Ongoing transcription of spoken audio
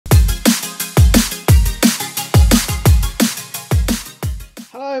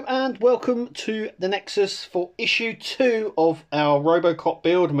Hello and welcome to the Nexus for issue 2 of our RoboCop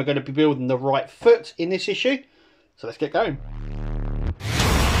build, and we're going to be building the right foot in this issue. So let's get going.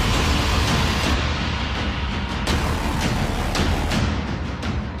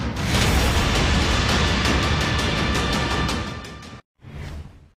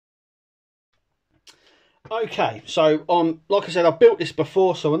 Okay, so like I said, I've built this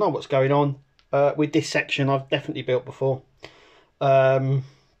before, so I know what's going on with this section. I've definitely built before.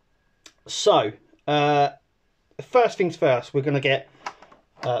 First things first, we're going to get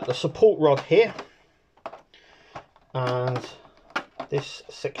the support rod here, and this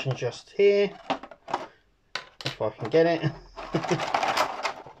section just here, if I can get it.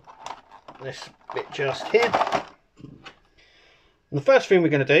 This bit just here. And the first thing we're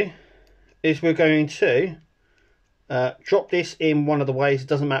going to do is we're going to drop this in one of the ways. It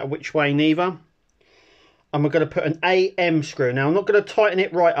doesn't matter which way neither. And we're going to put an AM screw. Now I'm not going to tighten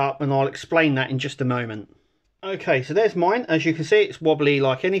it right up, and I'll explain that in just a moment. Okay, so there's mine. As you can see, it's wobbly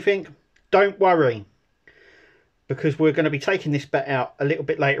like anything. Don't worry, because we're going to be taking this bit out a little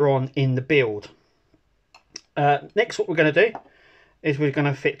bit later on in the build. Next, what we're going to do is we're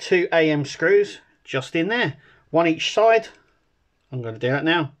going to fit 2 AM screws just in there, one each side. I'm going to do that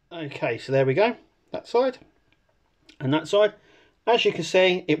now. Okay, so there we go, that side and that side. As you can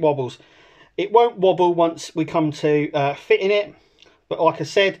see, it wobbles. It won't wobble once we come to fitting it, but like I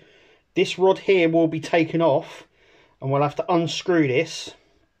said, this rod here will be taken off and we'll have to unscrew this.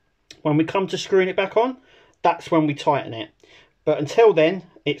 When we come to screwing it back on, that's when we tighten it. But until then,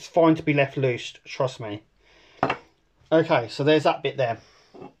 it's fine to be left loose, trust me. Okay, so there's that bit there.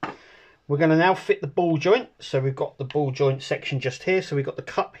 We're going to now fit the ball joint. So we've got the ball joint section just here. So we've got the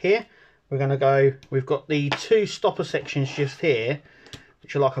cup here. We're going to go, we've got the 2 stopper sections just here,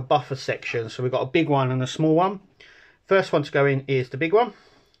 which are like a buffer section. So we've got a big one and a small one. First one to go in is the big one,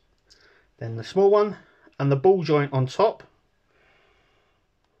 then the small one, and the ball joint on top.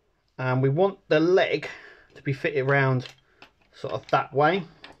 And we want the leg to be fitted around sort of that way.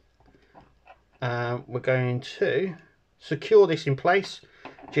 We're going to secure this in place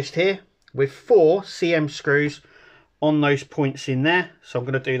just here with 4 CM screws on those points in there. So I'm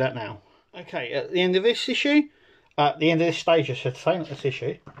going to do that now. Okay, at the end of this issue, at the end of this stage, I should say, not this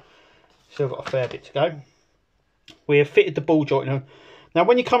issue, still got a fair bit to go. We have fitted the ball joint on. Now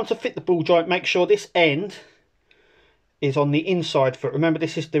when you come to fit the ball joint, make sure this end is on the inside foot. Remember,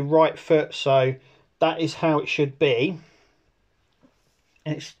 this is the right foot, so that is how it should be.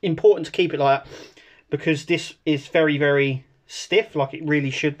 And it's important to keep it like that because this is very, very stiff, like it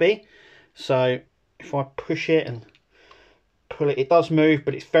really should be. So if I push it and pull it, it does move,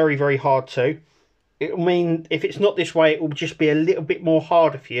 but it's very, very hard to. It will mean if it's not this way, it will just be a little bit more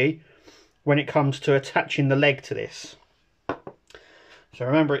harder for you when it comes to attaching the leg to this. So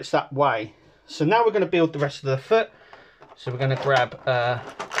remember, it's that way. So now we're going to build the rest of the foot. So we're going to grab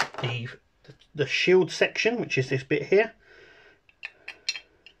the shield section, which is this bit here.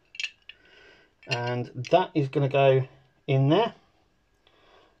 And that is going to go in there.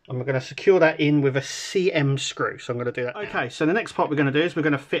 And we're going to secure that in with a CM screw. So I'm going to do that now. Okay, so the next part we're going to do is we're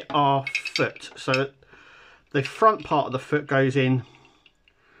going to fit our foot. So the front part of the foot goes in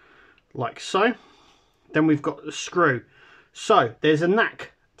like so. Then we've got the screw. So there's a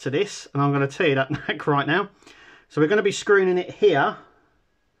knack to this, and I'm going to tell you that knack right now. So we're going to be screwing in it here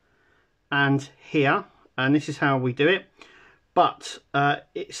and here, and this is how we do it. But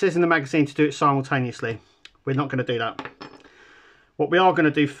it says in the magazine to do it simultaneously. We're not going to do that. What we are going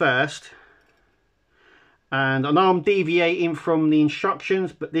to do first, and I know I'm deviating from the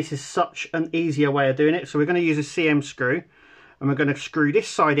instructions, but this is such an easier way of doing it. So we're going to use a CM screw, and we're going to screw this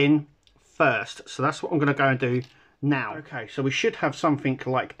side in first. So that's what I'm going to go and do now. Okay, so we should have something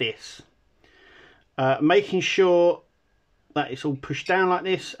like this. Making sure that it's all pushed down like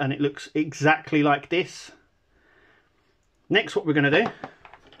this, and it looks exactly like this. Next, what we're going to do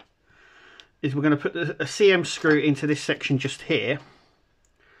is we're going to put a CM screw into this section just here,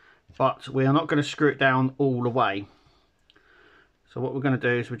 but we are not going to screw it down all the way. So what we're going to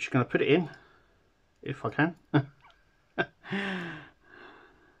do is we're just going to put it in, if I can, like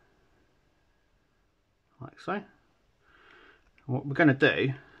so. And what we're going to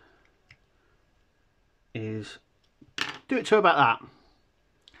do is do it to about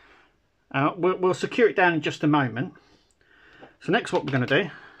that. We'll secure it down in just a moment. So next, what we're going to do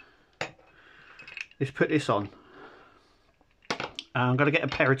is put this on. I'm going to get a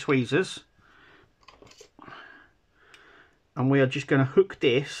pair of tweezers, and we are just going to hook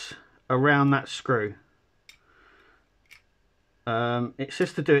this around that screw. It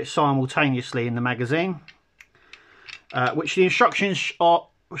says to do it simultaneously in the magazine, which the instructions are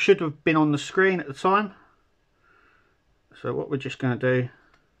should have been on the screen at the time. So what we're just going to do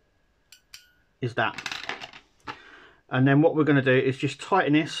is that. And then what we're going to do is just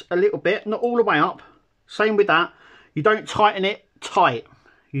tighten this a little bit, not all the way up. Same with that. You don't tighten it tight.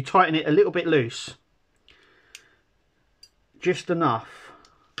 You tighten it a little bit loose. Just enough.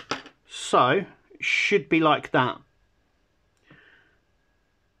 So, it should be like that.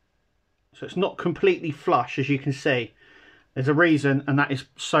 So it's not completely flush, as you can see. There's a reason, and that is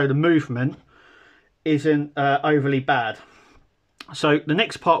so the movement isn't overly bad. So the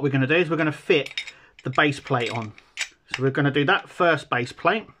next part we're going to do is we're going to fit the base plate on. So we're going to do that first base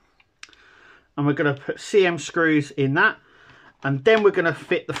plate, and we're going to put CM screws in that, and then we're going to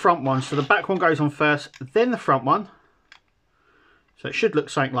fit the front one. So the back one goes on first, then the front one. So it should look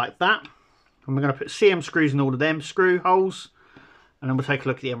something like that. And we're going to put CM screws in all of them screw holes, and then we'll take a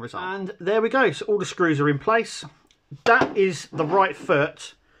look at the end result. And there we go. So all the screws are in place. That is the right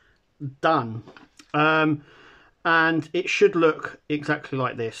foot done. And it should look exactly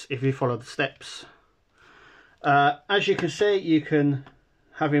like this if you follow the steps. As you can see, you can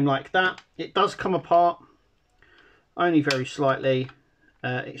have him like that. It does come apart, only very slightly.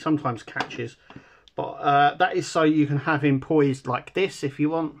 It sometimes catches, but that is so you can have him poised like this if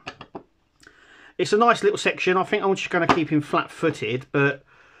you want. It's a nice little section. I think I'm just going to keep him flat-footed, but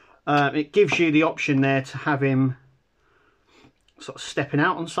it gives you the option there to have him sort of stepping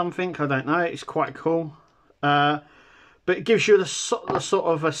out on something. I don't know. It's quite cool. But it gives you the sort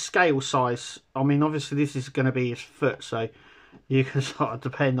of a scale size. I mean, obviously this is going to be his foot, so you can sort of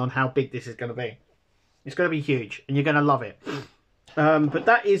depend on how big this is going to be. It's going to be huge, and you're going to love it. But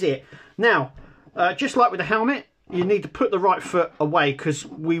that is it. Now, just like with the helmet, you need to put the right foot away, because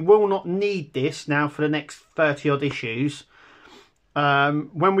we will not need this now for the next 30 odd issues.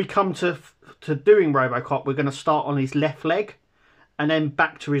 When we come to doing RoboCop, we're going to start on his left leg and then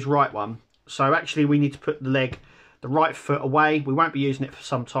back to his right one. So actually we need to put the right foot away. We won't be using it for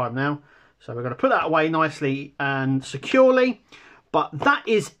some time now. So we're going to put that away nicely and securely. But that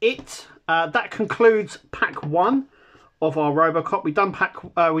is it. That concludes pack 1 of our RoboCop.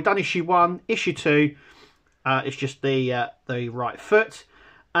 We've done issue 1, issue 2. It's just the right foot.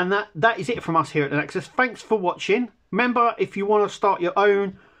 And that is it from us here at the Nexus. Thanks for watching. Remember, if you want to start your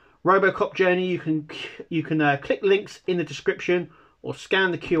own RoboCop journey, you can click links in the description or scan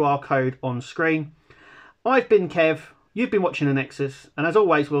the QR code on screen. I've been Kev, you've been watching the Nexus, and as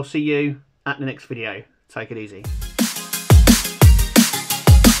always, we'll see you at the next video. Take it easy.